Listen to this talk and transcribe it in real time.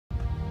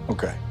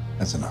Okay,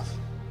 that's enough.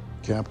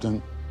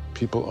 Captain,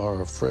 people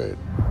are afraid.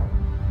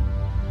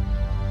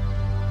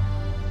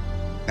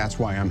 That's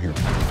why I'm here.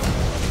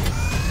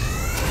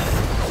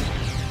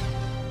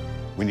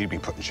 We need to be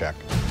put in check.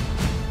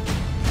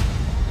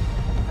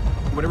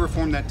 Whatever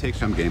form that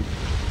takes, I'm game.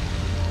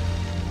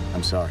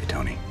 I'm sorry,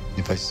 Tony.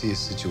 If I see a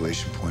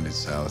situation pointed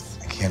south,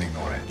 I can't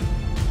ignore it.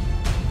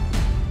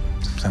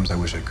 Sometimes I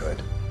wish I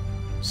could.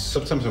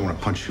 Sometimes I want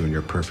to punch you in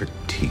your perfect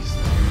teeth.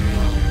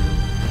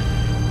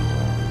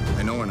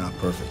 I know we're not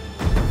perfect.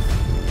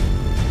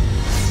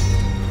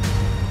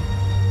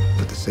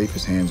 But the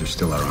safest hands are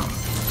still our own.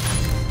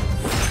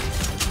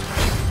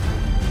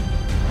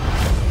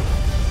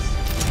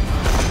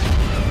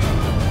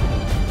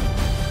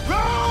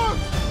 Wrong!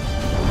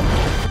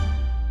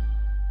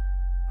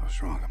 I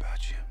was wrong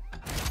about you.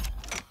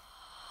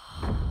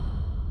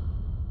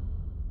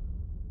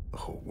 The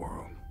whole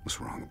world was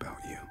wrong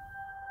about you.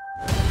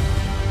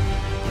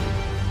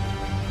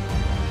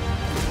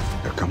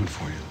 They're coming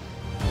for you.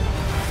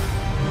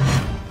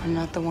 I'm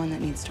not the one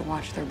that needs to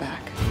watch their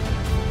back.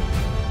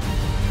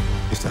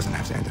 This doesn't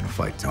have to end in a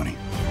fight, Tony.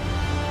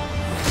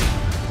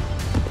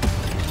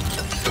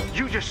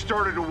 You just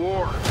started a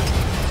war.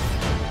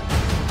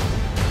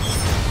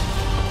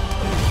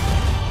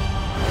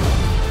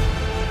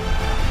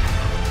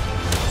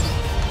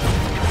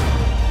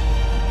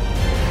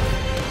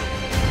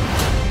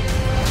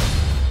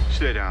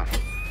 Stay down.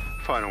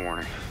 Final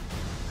warning.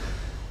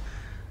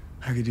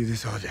 I could do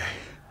this all day.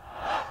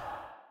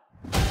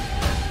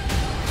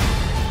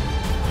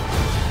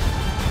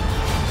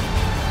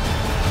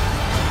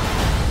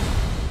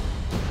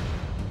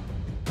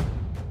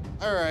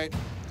 All right,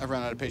 I've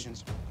run out of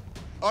patience.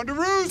 On to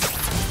roost!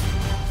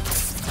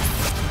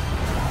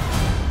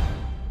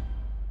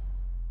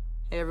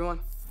 Hey, everyone.